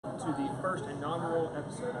to the first inaugural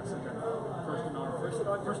episode. I said that first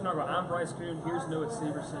inaugural. I'm Bryce Koon. Here's Noah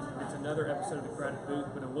Syverson. It's another episode of the Crowded Booth,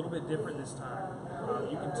 but a little bit different this time.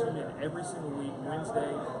 You can tune in every single week,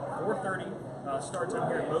 Wednesday, 4:30. Start time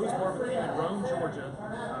here at Moe's Barbecue in Rome, Georgia.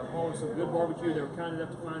 Home of some good barbecue. They were kind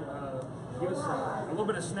enough to give us a little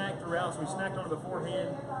bit of snack throughout, so we snacked on it beforehand,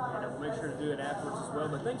 and we'll make sure to do it afterwards as well.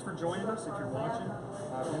 But thanks for joining us if you're watching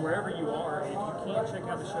from wherever you are. If you can't check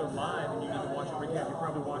out the show live and you need to watch a recap, you're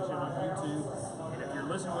probably watching it on YouTube. And if you're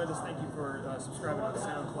listening with us, thank you for subscribing on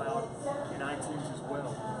SoundCloud and iTunes as well.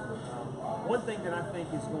 One thing that I think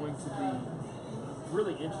is going to be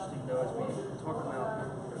really interesting, though, as we talk about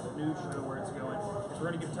the new show, where it's going, is we're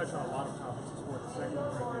going to get touch on a lot of topics as far as the second one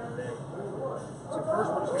we're going to do today. So first,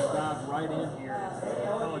 we're just going to dive right in here into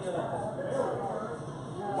college football.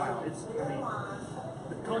 Wow,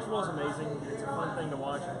 college football is amazing. It's a fun thing to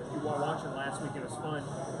watch. If you were watching last week, it was fun.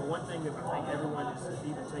 But one thing that I think everyone is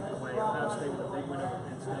even taking away, Ohio State with a big win over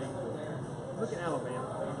Penn State. Look at Alabama.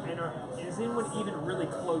 And is anyone even really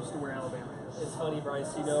close to where Alabama is? It's funny,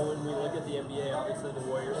 Bryce. You know, when we look at the NBA, obviously the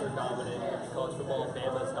Warriors are dominant. College football,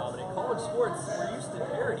 Bama is dominant. College sports, we're used to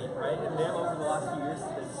parity, right? And Bama over the last few years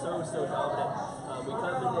has been so dominant. We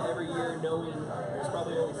come into every year knowing there's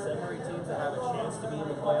probably only 7 or 8 teams that have a chance to be in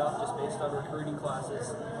the playoff just based on recruiting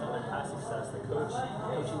classes and past success. The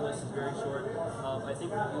coaching list is very short. I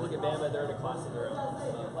think if you look at Bama, they're in a class of their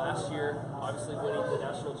own. Last year, obviously winning the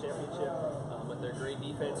national championship with their great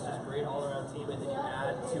defense, just great all-around team, and then you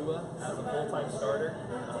add Tua as a full-time starter.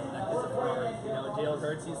 That is a Ferrari. You know, Jalen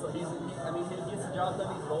Hurts, he gets the job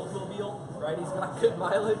done. He's an Oldsmobile, right? He's got good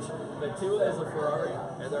mileage, but Tua is a Ferrari,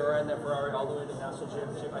 and they're riding that Ferrari all the way to the national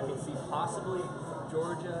championship. I can see possibly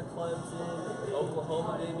Georgia, Clemson,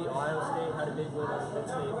 Oklahoma, maybe Ohio State had a big win over Penn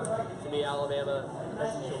State. To me, Alabama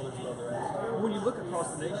heads and shoulders above the rest. When you look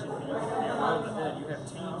across the nation, you can nail it on the head. You have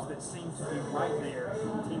teams that seem to be right there.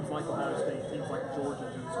 Teams like Ohio State, teams like Georgia,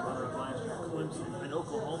 who was runner-up last year, Clemson, and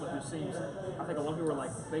Oklahoma, who seems, I think a lot of people were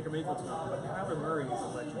like, Baker Mayfield's not, but Kyler Murray is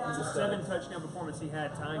electric. It's a 7-touchdown performance he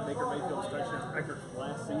had, tying Baker Mayfield's touchdown record from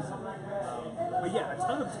last season. But yeah, a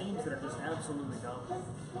ton of teams that are just absolutely dominant.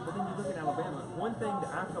 But then you look at Alabama. One thing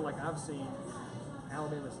that I feel like I've seen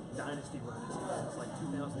Alabama's dynasty run since like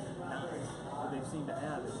 2009, what they've seemed to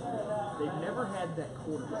have is they've never had that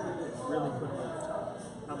quarterback that really put them over the top.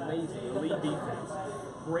 Amazing, elite defense,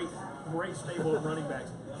 great stable of running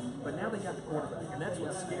backs. But now they got the quarterback, and that's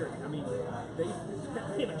what's scary. I mean, they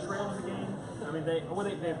haven't trailed in the game. I mean, they've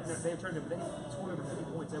turned it, but they scored over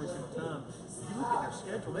 50 points every single time. If you look at their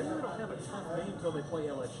schedule, they really don't have a tough game until they play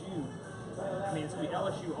LSU. I mean, it's going to be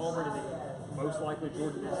LSU, Auburn, and then most likely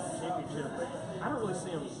Georgia National Championship. But I don't really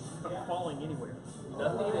see them falling anywhere.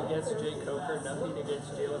 Nothing against Jay Coker, nothing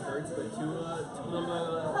against Jalen Hurts, but Tua,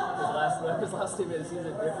 his last name is, he's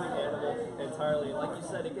a different animal entirely. Like you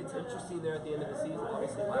said, it gets interesting there at the end of the season.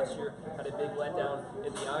 Obviously, last year had a big letdown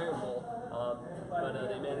in the Iron Bowl, but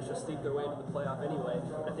they managed to sneak their way into the playoff anyway.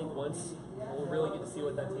 I think once we'll really get to see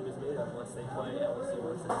what that team is made of once they play LSU,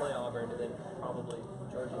 once they play Auburn, and then probably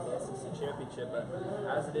Georgia in the SEC championship. But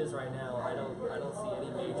as it is right now, I don't see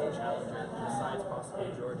any major challenger besides possibly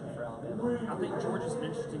Georgia for Alabama. I think Georgia's an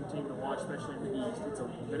interesting team to watch, especially in the East. It's a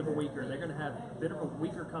bit of a weaker. They're going to have a bit of a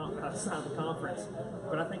weaker side of the conference,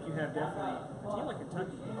 but I think you have definitely a team like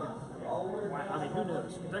Kentucky. I mean, who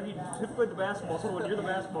knows? Kentucky typically the basketball school, and you're the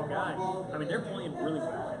basketball guy. I mean, they're playing really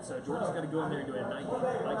well, and so Georgia's got to go in there and do a night game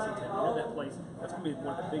at Lexington. You know that place. That's going to be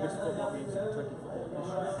one of the biggest football games in Kentucky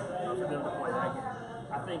football history for them to play that game.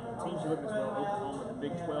 I think teams you look as well, Oklahoma, the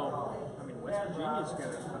Big 12. I mean, West Virginia's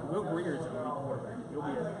got Will Greer is an elite quarterback.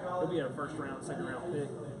 He'll be a first round, second round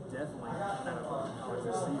pick, definitely out of college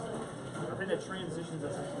this season. I think that transitions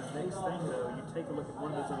us into the next thing, though. You take a look at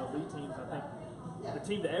one of those other elite teams. I think the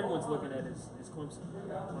team that everyone's looking at is Clemson.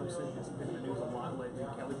 Clemson has been in the news a lot lately.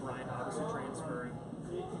 Kelly Bryant obviously transferring.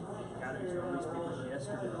 Got who's released papers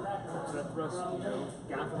yesterday. So that thrusts,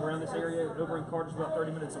 guy from around this area over in Cartersville, about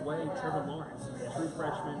 30 minutes away, Trevor Lawrence, a true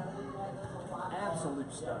freshman.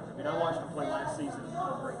 Absolute stud. I mean, I watched him play last season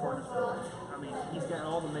over at Cartersville. I mean, he's got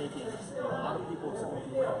all the makings. A lot of people have said,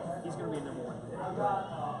 he's going to be a number 1 pick.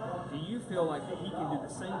 Do you feel like that he can do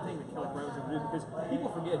the same thing that Kelly Bryant was going to do? Because people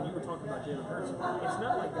forget, and you were talking about Jalen Hurts, it's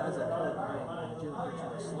not like guys like Kelly Bryant and Jalen Hurts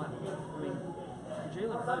are slouch. I mean,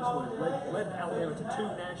 Jalen Hurts led Alabama to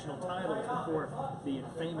 2 national titles before the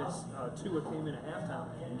famous Tua came in at halftime.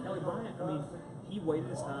 Kelly Bryant, I mean, he waited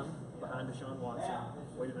his time behind Deshaun Watson,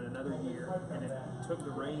 waited another year, and then took the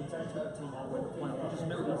reins and took the team all the way to the playoff, which is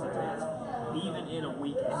no easy task, even in a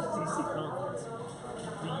weak SEC conference.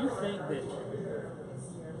 Do you think that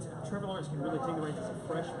Trevor Lawrence can really take the reins as a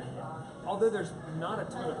freshman. Although there's not a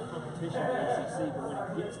ton of competition in the ACC, but when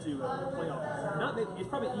it gets to a playoff, it's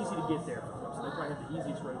probably easy to get there for Clemson. They probably have the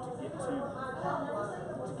easiest road to get to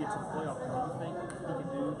the playoff. Do you think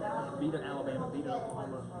he can beat an Alabama, beat an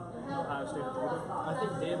Oklahoma, Ohio State, or Georgia? I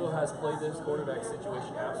think Dabo has played this quarterback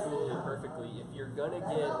situation absolutely perfectly. If you're going to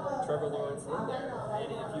get Trevor Lawrence in there, and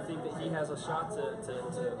if you think that he has a shot to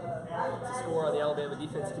score on the Alabama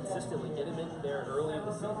defense consistently, get him in there early in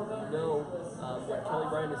the season. You know what Kelly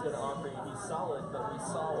Bryant is going to offer you. He's solid, but we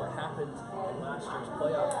saw what happened in last year's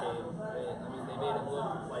playoff game. I mean, they made him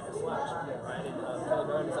look like a slouch, right? And Kelly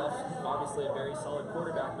Bryant is obviously a very solid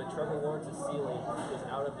quarterback, but Trevor Lawrence's ceiling is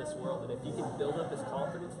out of this world. And if he can build up his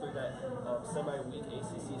confidence through that semi-weak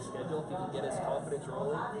ACC schedule, if he can get his confidence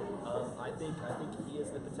rolling, I think he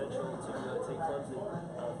has the potential to take Clemson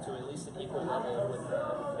to at least an equal level with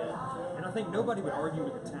Bama. And I think nobody would argue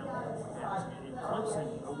with the talent. And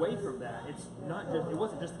Clemson, away from that, it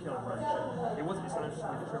wasn't just the Kelly Bryant show. It's not just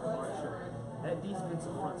the Trevor Lawrence show. That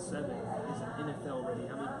defensive front seven is NFL ready.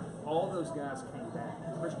 I mean, all those guys came back.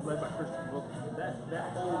 Led by Christian Wilkins.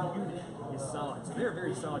 That whole unit is solid. So they're a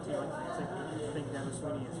very solid team. Like I think Dabo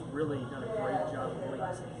Swinney has really done a great job of making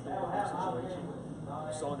us handle the whole situation.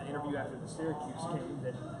 You saw in the interview after the Syracuse game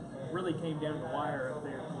that really came down the wire up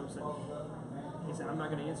there. He said, "I'm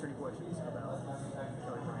not going to answer any questions about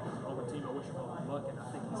Kelly Bryant. On the team, I wish him all the luck, and I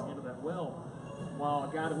think he's handled that well." While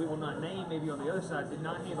a guy that we will not name, maybe on the other side, did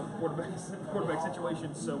not handle the quarterback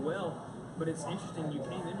situation so well. But it's interesting, you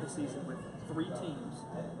came into the season with 3 teams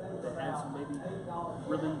that had some maybe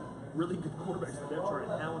really good quarterbacks in the depth chart,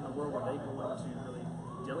 and how in the world are they going to really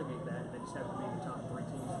delegate that? And they just happen to be the top 3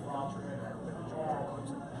 teams in the country, Alabama, Georgia, and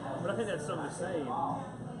Clemson. But I think that's something to say.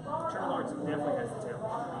 Trevor Lawrence definitely has the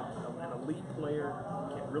talent. An elite player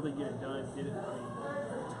can really get it done.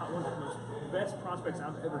 One of the best prospects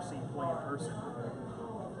I've ever seen play in person.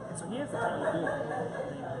 And so he has the talent to do it. I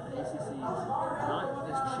think that the ACC is not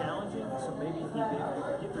as challenging, so maybe he'd be able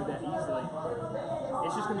to get through that easily.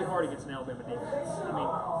 It's just going to be hard against an Alabama defense. I mean,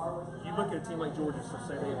 you look at a team like Georgia, so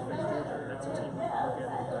say they have to face Georgia, that's a team we can look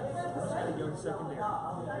at it. Georgia's got a young secondary.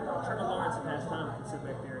 Trevor Lawrence has time to sit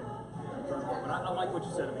back there and throw the ball. But I like what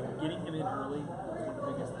you said. I mean, getting him in early is one of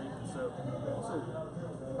the biggest things. And so, also,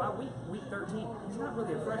 by week 13, he's not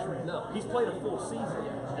really a freshman. No. He's played a full season.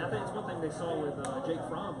 And I think it's one thing they saw with Jake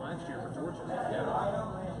Fromm last year for Georgia. Yeah.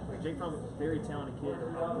 Jake Fromm was a very talented kid,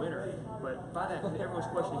 a winner. But by that, everyone's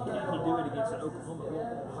questioning, can he do it against an Oklahoma?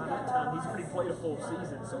 Well, by that time, he's already played a full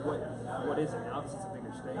season, so what is it? Now, obviously, it's a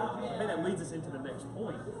bigger stage. I think that leads us into the next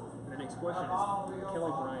point. The next question is,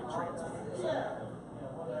 Kelly Bryant transfers.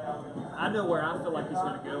 I know where I feel like he's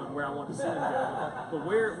going to go and where I want to see him go. But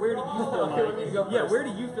where do you feel like? Where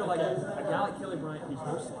do you feel like a guy like Kelly Bryant, who's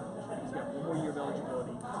no slouch, he's got 1 more year of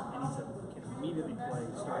eligibility, and can immediately play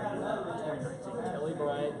starting in 2019. Kelly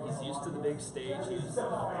Bryant, he's used to the big stage. He's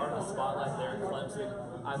part of the spotlight there in Clemson.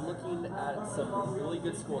 I'm looking at some really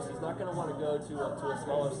good schools. He's not going to want to go to a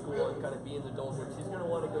smaller school and kind of be in the doldrums. He's going to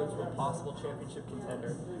want to go to a possible championship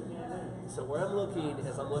contender. So where I'm looking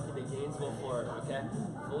is to Gainesville, Florida, okay?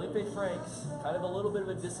 Felipe Franks, kind of a little bit of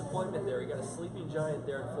a disappointment there. He got a sleeping giant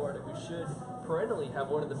there in Florida who should perennially have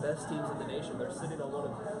one of the best teams in the nation. They're sitting on one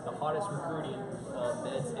of the hottest recruiting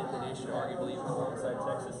beds in the nation, arguably alongside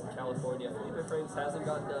Texas and California. Felipe Franks hasn't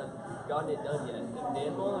gotten it done yet. And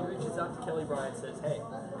Dan Mullen reaches out to Kelly Bryant and says, "Hey,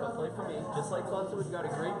 come play for me. Just like Clemson, we've got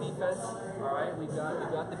a great defense. All right, we've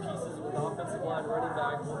got the pieces with offensive line, running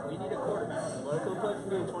back. We need a quarterback. You want to come play for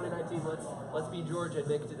me in 2019? Let's beat Georgia and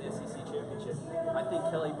make it to the SEC championship." I think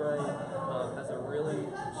Kelly Bryant has a really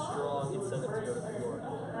strong incentive to go to Florida.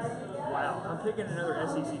 Wow, I'm picking another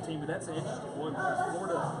SEC team, but that's an interesting one because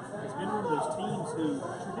Florida has been one of those teams who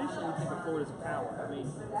traditionally think of Florida as a power. I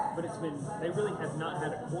mean, but they really have not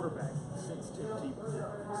had a quarterback since Tim Tebow,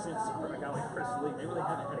 since a guy like Chris Lee. They really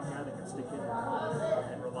haven't had a guy that can stick in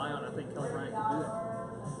and rely on. I think Kelly Bryant can do that.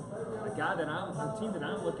 A team that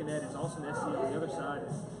I'm looking at is also an SEC on the other side.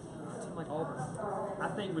 Is a team like Auburn.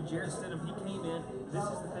 I think with Jarrett Stidham, he came in. This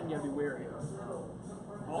is the thing you got to be wary of.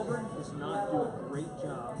 Auburn does not do a great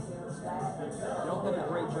job. They don't do a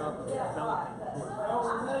great job of developing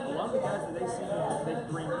quarterbacks. A lot of the guys that they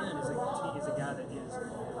bring in is a guy that is a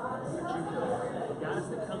junior. The guys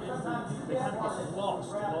that come in, they kind of get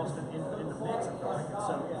lost in the mix, I feel like. And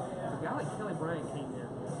so a guy like Kelly Bryant came in,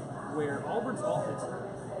 where Auburn's offense,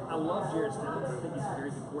 I love Jarrett Stidham. I think he's a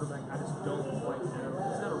very good quarterback. I just don't quite know.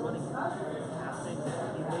 He's not a running back. I think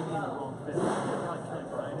that he may be in the wrong fit. A guy like Kelly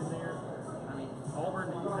Bryant in there.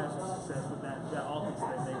 Auburn has some success with that offense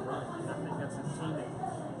that they run, and I think that's a team that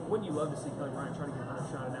wouldn't you love to see Kelly Bryant try to get another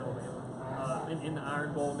shot at Alabama? in the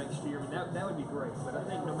Iron Bowl next year. I mean, that would be great. But I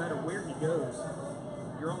think no matter where he goes,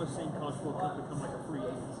 you're almost seeing college football become like a free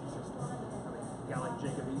agency system. I mean, a guy like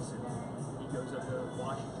Jacob Eason, he goes up to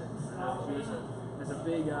Washington. I know he was as a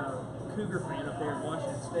big Cougar fan up there in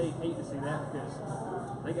Washington State. Hate to see that because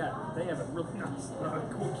they have a really nice,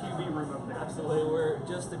 cool QB room up there. Absolutely, we're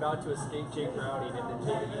just about to escape Jake Browning, and then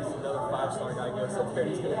Jacob Eason, another 5-star guy, goes up there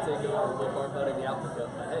and he's going to take over with our buddy the Alpha.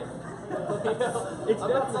 But hey,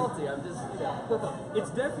 I'm not salty. I'm just,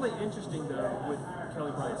 It's definitely interesting though with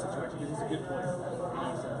Kelly Bryant's situation because he's a good player.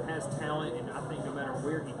 And he has talent, and I think no matter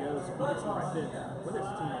where he goes, if he gets the right fit, whether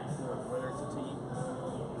it's a team like Florida, whether it's a team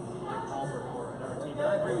like Auburn or another team. But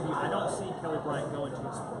I agree with you. I don't see Kelly Bryant going to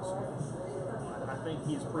a sports school. I think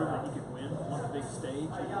he has proven that he could win on the big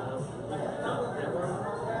stage, even though he's done everything.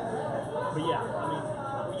 But yeah, I mean,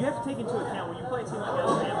 you have to take into account when you play a team like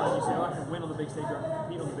Alabama and you say, oh, I can win on the big stage or I can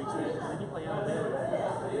compete on the big stage. And then you play Alabama,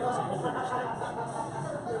 it's a whole other stage.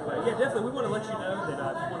 But yeah, definitely, we want to let you know that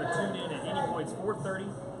if you want to tune in at any point, it's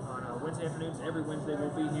 4:30 on Wednesday afternoons. Every Wednesday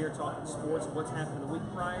we'll be here talking sports and what's happened the week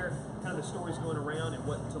prior, kind of the stories going around and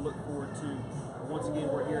what to look forward to. Once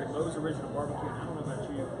again, we're here at Moe's Original Barbecue, and I don't know about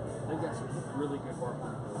you, they've got some really good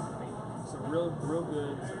barbecue. I mean, some real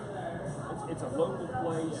good. It's a local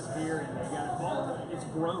place here, and they got all of it. It's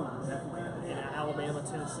grown definitely in Alabama,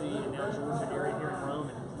 Tennessee, and now Georgia area here in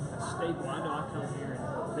Rome, and a staple. I know I come here,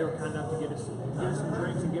 and they were kind enough to get us some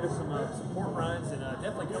drinks and get us some pork rinds, and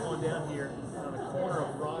definitely come on down here on the corner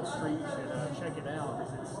of Broad Street and check it out.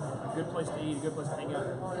 It's a good place to eat, a good place to hang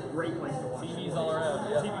out, great place to watch. TV's all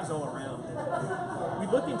around. Yeah. TV's all around. We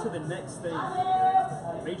look into the next thing.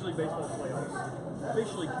 Major League Baseball playoffs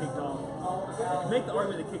officially kicked off. You can make the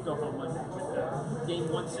argument they kicked off on Monday with game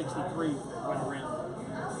 163 that went around.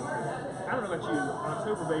 I don't know about you,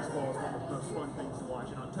 October baseball is one of the most fun things to watch,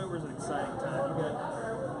 and October is an exciting time. You got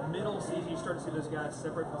middle season, you start to see those guys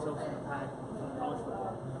separate themselves from the pack in college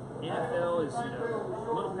football. NFL is,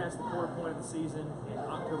 a little past the quarter point of the season, and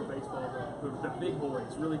October baseball, the big boys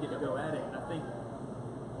really get to go at it, and I think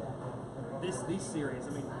these series,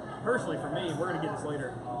 I mean, personally for me, we're going to get this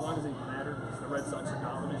later, as long as it doesn't matter, because the Red Sox are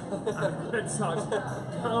dominant. The Red Sox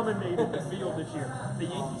dominated the field this year. The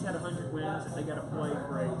Yankees had 100 wins, and they got to play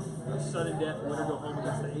for a sudden death winner go home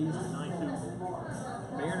against the A's tonight, who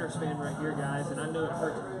Mariners fan right here, guys, and I know it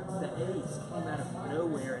hurts. The A's came out of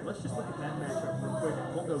nowhere, and let's just look at that matchup real quick.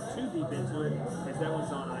 We won't go too deep into it, as that one's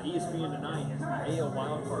on ESPN tonight. It's the AL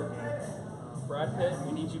wildcard game. Brad Pitt,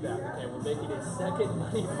 we need you back. Okay, we're making a second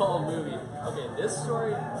Moneyball movie. Okay, this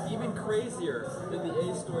story even crazier than the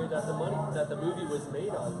A story that the movie was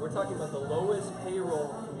made on. We're talking about the lowest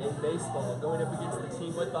payroll in baseball going up against the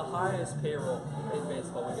team with the highest payroll in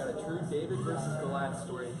baseball. We got a true David versus Goliath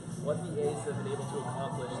story. What the A's have been able to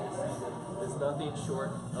accomplish this season is nothing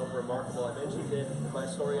short of remarkable. I mentioned in my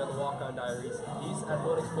story on the Walk-On Diaries, these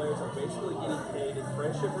athletics players are basically getting paid in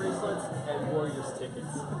friendship bracelets and Warriors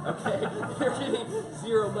tickets. Okay, they're getting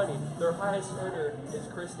zero money. Their highest earner is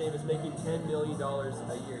Chris Davis, making $10 million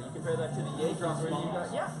a year. You compare that to the Yankees, where you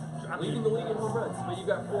got leading the league in home runs, but you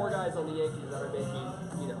got 4 guys on the Yankees that are making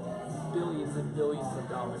billions and billions of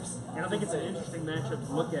dollars. And I think it's an interesting matchup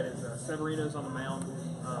to look at. Is Severino's on the mound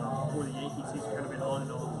for the Yankees. He's kind of been on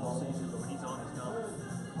and off all season, but when he's on, he's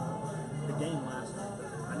dominant. The game last night,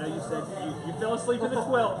 though. I know you said you fell asleep in the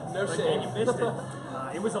 12th. No shame. And you missed it.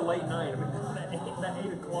 It was a late night. I mean, that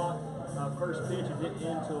 8 o'clock first pitch, it didn't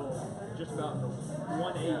end until just about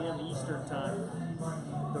 1 a.m. Eastern time.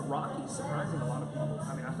 The Rockies surprising a lot of people.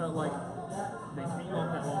 I mean, I felt like they came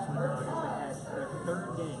off that loss with the Dodgers. They had their 3rd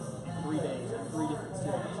game in 3 days in 3 different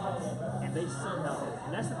cities, and they somehow did it.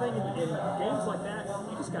 And that's the thing in games like that,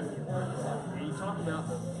 you just got to get it. And we talked about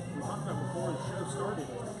before the show started,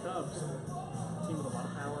 the Cubs, a team with a lot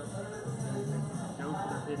of power, known for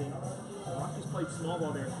their hitting. The Rockies played small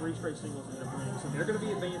ball there, 3 straight singles in their winning, so they're going to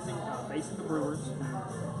be advancing, facing the Brewers.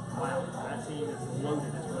 Wow, that team is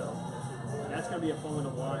loaded as well. That's going to be a fun one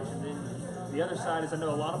to watch. And then the other side is, I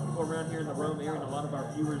know a lot of people around here in the Rome area and a lot of our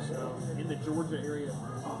viewers in the Georgia area,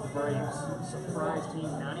 the Braves, surprise team,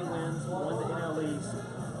 90 wins, won the NL East,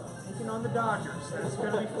 taking on the Dodgers. That's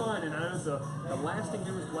going to be fun. And I know the lasting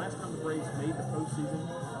memories, the last time the Braves made the postseason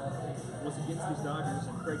was against these Dodgers,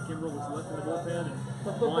 and Craig Kimbrell was left in the bullpen, and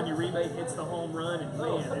Juan Uribe hits the home run, and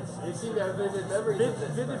man, it's you got vivid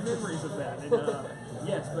memories of that. And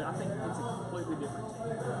yes, but I think it's a completely different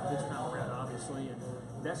team this time around, obviously, and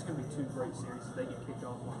that's going to be 2 great series as they get kicked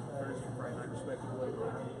off on Thursday and Friday night, respectively.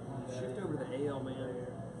 Shift over to the AL, man.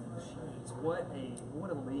 Jeez, what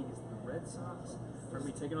a league is the Red Sox, are going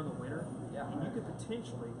to be taking on the winner. Yeah. And you could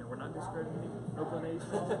potentially, now we're not discrediting Oakland A's,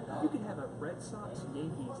 you could have a Red Sox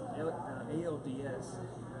Yankees ALDS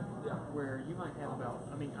where you might have about,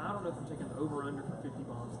 I mean, I don't know if I'm taking the over-under for 50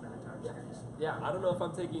 bombs in that entire series. Yeah, I don't know if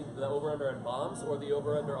I'm taking the over-under on bombs or the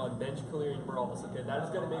over-under on bench-clearing brawls. Okay, that is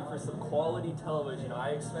going to make for some quality television.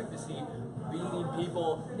 I expect to see beating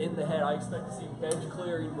people in the head. I expect to see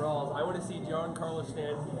bench-clearing brawls. I want to see Giancarlo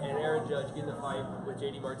Stanton and Aaron Judge get in the fight with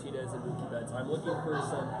JD Martinez and Mookie Betts. I'm looking for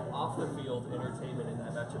some off-the-field entertainment in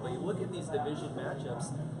that matchup. But you look at these division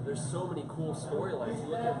matchups, there's so many cool storylines.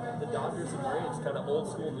 You look at the Dodgers and Braves, kind of old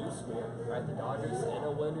school, new school, right? The Dodgers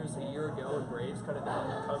NL winners a year ago, and Braves kind of down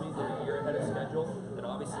and coming. They're a year ahead of schedule, and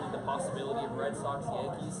obviously the possibility of Red Sox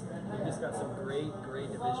Yankees. We've just got some great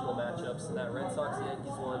divisional matchups. And that Red Sox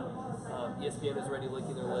Yankees one, ESPN is already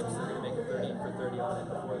licking their lips. They're going to make a 30 for 30 on it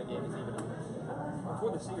before the game is even over.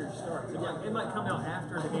 Before the series starts. It might come out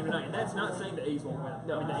after the game tonight, and that's not saying the A's won't win.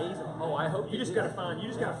 No, I mean the A's. Oh, I hope you just got to find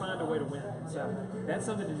a way to win. So that's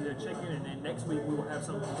something to check in, and then next week we will have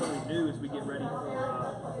something totally new as we get ready for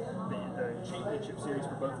the championship series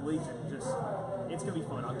for both leagues, and it's going to be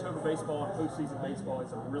fun. October baseball and postseason baseball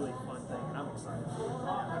is a really fun thing, and I'm excited.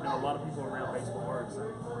 I know a lot of people around baseball are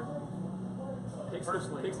excited for it.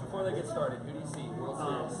 Picks before they get started. Who do you see? World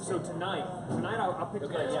Series. So tonight I'll pick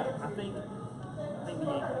tonight's game. I think the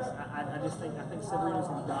Yankees. I think Syverson is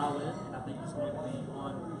going to dial in, and I think he's going to be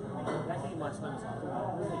on. I mean, that game last night was a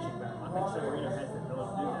cool pitching battle. I think Severino has the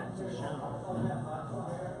ability to do that. He's shown.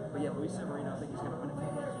 But yeah, Luis Severino, I think he's going to win it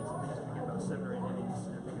for the Yankees. I think he's going to get about 7 or 8 innings.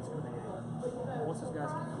 I think it's going to be once those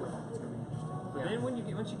guys can quit, it's going to be interesting. But then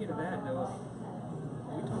once you get to that, Noah,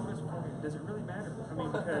 we talked about this before. Does it really matter? I mean,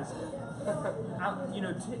 because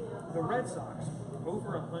the Red Sox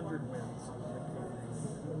over 100 wins.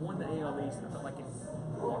 Won the AL East like in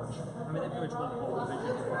March. I mean, they pretty much won the whole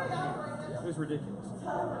division. It was ridiculous.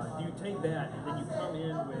 You take that, and then you come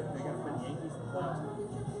in with, they're going to put the Yankees in the playoffs.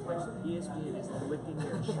 Like, so ESPN is licking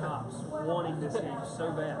their chops, wanting this game so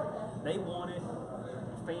bad. They want it.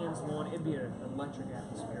 Fans want it. It'd be an electric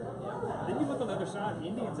atmosphere. Then you look on the other side,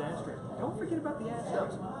 Indians, Astros. Don't forget about the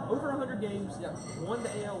Astros. Over 100 games, won the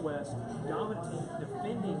AL West, dominant team,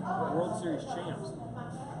 defending World Series champs.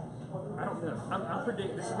 I don't know.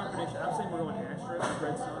 This is my prediction. I'm saying we're going Astros,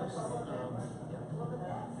 Red Sox,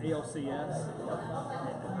 ALCS,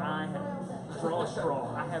 and I draw a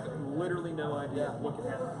straw. I have literally no idea what can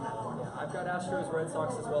happen from that point. Yeah, I've got Astros, Red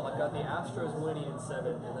Sox as well. I've got the Astros winning in 7,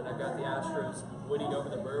 and then I've got the Astros winning over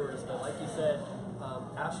the Brewers. But like you said,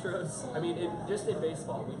 Astros, I mean, just in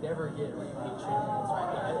baseball, we never get repeat champions,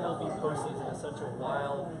 right? The MLB postseason is such a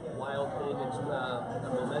wild thing. It's, the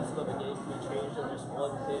momentum of a game can be changed on just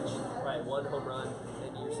one pitch, right? One home run,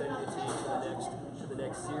 and you're sending the team to the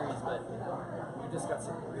next series. But we've just got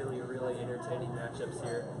some really entertaining matchups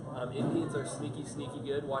here. Indians are sneaky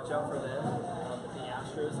good. Watch out for them. The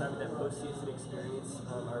Astros having that postseason experience,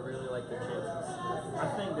 I really like their chances.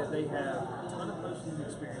 I think that they have a ton of postseason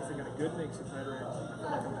experience. They got a good mix of veterans. I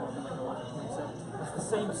feel like I'm talking like I was in 2017. It's the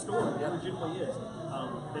same story. It legitimately is.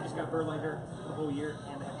 They just got Verlander for the whole year,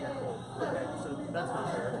 and they have Jack Cole. Okay, so that's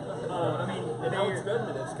not fair. I mean, and Alex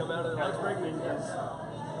Bregman has come out of Alex Bregman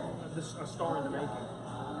is a star in the making.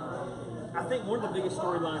 I think one of the biggest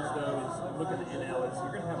storylines, though, is look at the NL. Is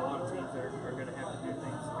you're going to have a lot of teams that are going to have to do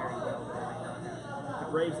things very well that they may not have.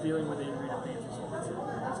 The Braves dealing with the injury to Nancy Swanson.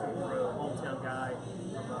 He's going to throw a hometown guy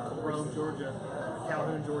from Rome, Georgia,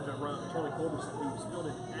 Calhoun, Georgia, Charlie Culberson, who was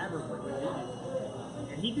fielded admirably when needed.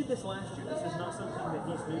 And he did this last year. This is not something that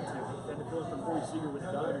he's new to. He had to fill in for Corey Seager with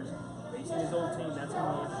the Dodgers. Facing his old team, that's going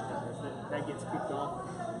to be interesting. That gets kicked off.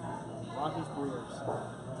 Rockies, Brewers.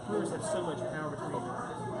 Brewers have so much power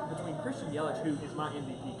between Christian Yelich, who is my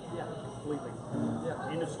MVP. Yeah, completely.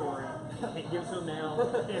 Yeah. End of story. Give it to him now,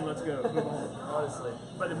 and let's go. Move on. Honestly.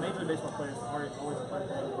 But the Major League Baseball players are always a fun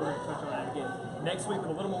thing. We're going to touch on that again next week with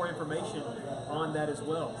a little more information on that as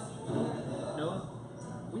well. Noah,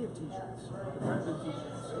 we have T-shirts. The Brand New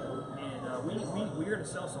T-shirts. And we're going to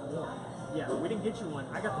sell some more. Yeah, we didn't get you one.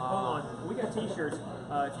 I got the poll on. We got T-shirts.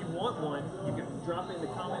 If you want one, you can drop it in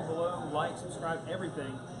the comment below, like, subscribe,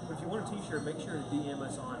 everything. But if you want a T-shirt, make sure to DM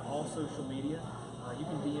us on all social media. You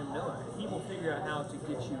can DM Noah. He will figure out how to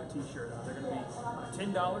get you a T-shirt. They're going to be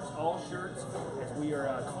 $10, all shirts, as we are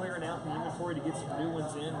clearing out the inventory to get some new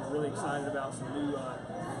ones in. We're really excited about some new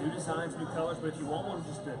designs, new colors. But if you want one,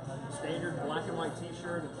 just a standard black and white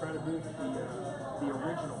T-shirt, and try to boost the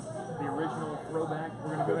original throwback.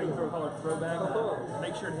 We're going to go ahead and call it throwback.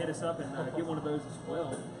 Make sure to hit us up and get one of those as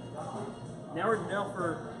well. Now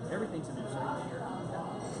for everything's a new segment here.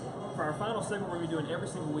 For our final segment, we're going to be doing every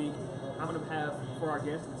single week. I'm going to have have for our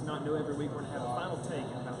guests, if it's not new every week, we're going to have a final take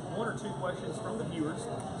and about 1 or 2 questions from the viewers.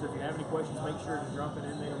 So if you have any questions, make sure to drop it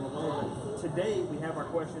in there below. But today we have our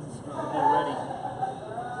questions already.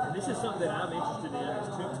 And this is something that I'm interested in.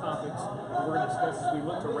 There's 2 topics that we're going to discuss as we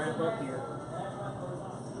look to wrap up here.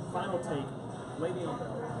 Final take, Le'Veon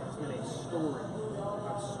Bell. It's been a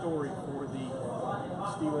story for the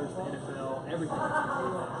Steelers, the NFL, everything that's been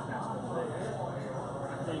going on in the past couple of days.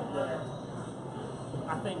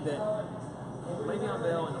 I think that Le'Veon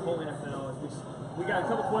Bell and the whole NFL, we got a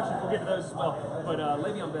couple questions, we'll get to those as well. But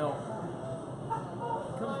Le'Veon Bell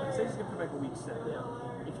says he's going to come back a week 7.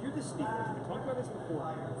 If you're the Steelers, we talked about this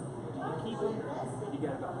before, do you keep him? You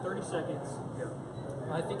got about 30 seconds. Go.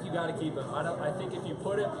 I think you got to keep him. I think if you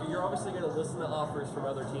put it, you're obviously going to listen to offers from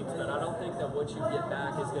other teams, but I don't think that what you get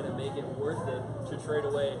back is going to make it worth it to trade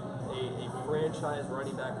away a franchise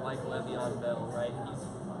running back like Le'Veon Bell, right?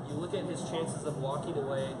 You look at his chances of walking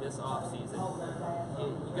away this offseason,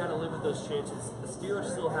 you got to live with those chances. The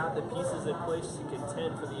Steelers still have the pieces in place to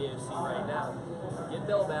contend for the AFC right now. Get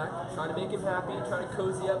Bell back, try to make him happy, try to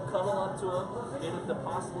cozy up, cuddle up to him, get him to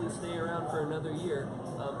possibly stay around for another year.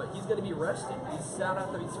 But he's going to be rested. He's sat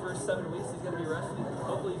out these first 7 weeks. He's going to be rested.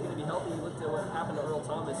 Hopefully he's going to be healthy. You looked at what happened to Earl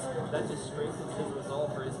Thomas. That just strengthens his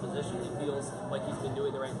resolve for his position. He feels like he's been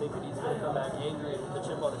doing the right thing, but he's going to come back angry and with a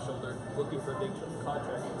chip on his shoulder, looking for a big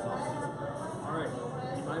contract this offseason. All right.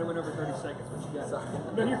 You might have went over 30 seconds, but you got it. Sorry.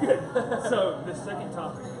 No, you're good. So the second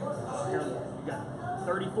topic, here you got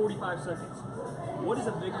 30, 45 seconds. What is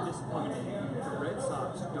a bigger disappointment if the Red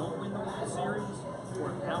Sox don't win the World Series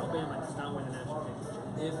or if Alabama does not win the national championship?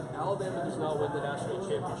 If Alabama does not win the national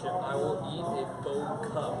championship, I will eat a foam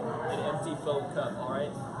cup, an empty foam cup, all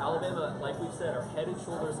right? Alabama, like we've said, are head and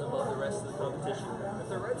shoulders above the rest of the competition.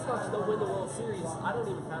 If the Red Sox don't win the World Series, I don't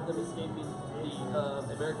even have them escaping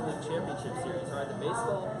the American League Championship Series, all right? The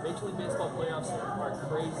Major League Baseball playoffs are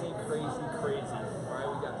crazy, all right?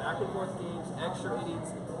 We got back and forth games, extra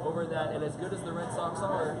innings over that, and as good as the Red Sox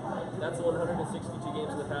are, that's 162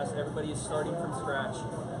 games in the past. Everybody is starting from scratch.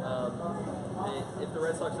 If the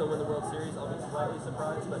Red Sox don't win the World Series, I'll be slightly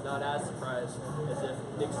surprised, but not as surprised as if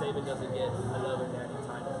Nick Saban doesn't get another natty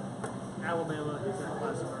title. Alabama is a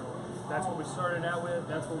class of their own. That's what we started out with.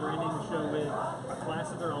 That's what we're ending the show with. A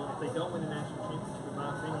class of their own. If they don't win the national championship, in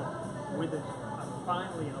my opinion, with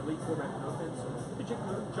finally an elite quarterback in offense,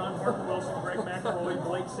 particularly John Parker Wilson, Greg McElroy,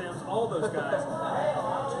 Blake Sims, all those guys,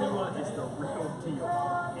 Tua is the real deal.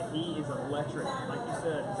 And he is electric. Like you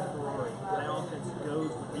said, it's a Ferrari. That offense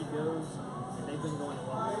goes when he goes. They've been going a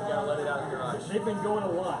lot. You gotta let it out of your eyes. They've been going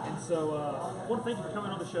a lot. And so I want to thank you for coming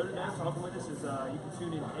on the show today, talking with us. You can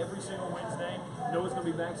tune in every single Wednesday. Noah's going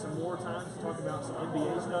to be back some more times to talk about some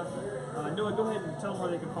NBA stuff. Noah, go ahead and tell them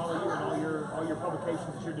where they can follow you and all your publications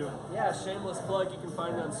that you're doing. Yeah, shameless plug. You can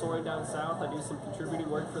find me on Soaring Down South. I do some contributing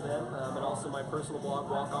work for them, and also my personal blog,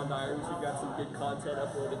 Walk On Diaries. We've got some good content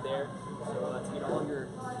uploaded there. So to get all your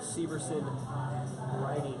Syverson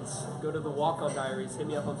writings, go to the Walk On Diaries. Hit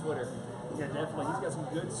me up on Twitter. Yeah, definitely. He's got some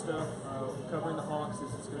good stuff covering the Hawks.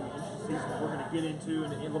 It's going to be an interesting season that we're going to get into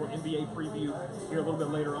and a little NBA preview here a little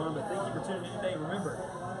bit later on. But thank you for tuning in today. Remember,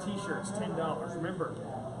 T-shirts, $10. Remember,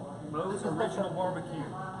 Moe's Original Barbecue.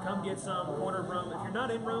 Come get some, corner of Rome. If you're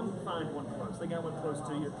not in Rome, find one close. They got one close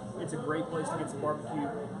to you. It's a great place to get some barbecue,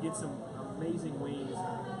 get some amazing wings.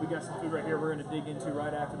 We got some food right here we're going to dig into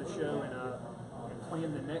right after the show and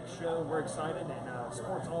plan the next show. We're excited, and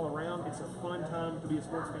sports all around. It's a fun time to be a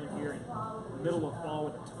sports fan here in the middle of fall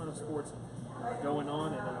with a ton of sports going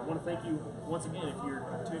on. And I want to thank you once again. If you're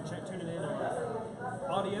tuning in on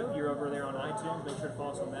audio, you're over there on iTunes. Make sure to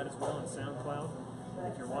follow us on that as well, on SoundCloud. And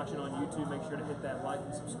if you're watching on YouTube, make sure to hit that like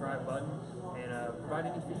and subscribe button and provide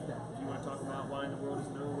any feedback. If you want to talk about why in the world is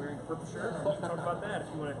Noah wearing a purple shirt, we can talk about that.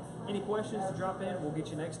 If you want any questions to drop in, we'll get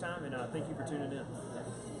you next time. And thank you for tuning in.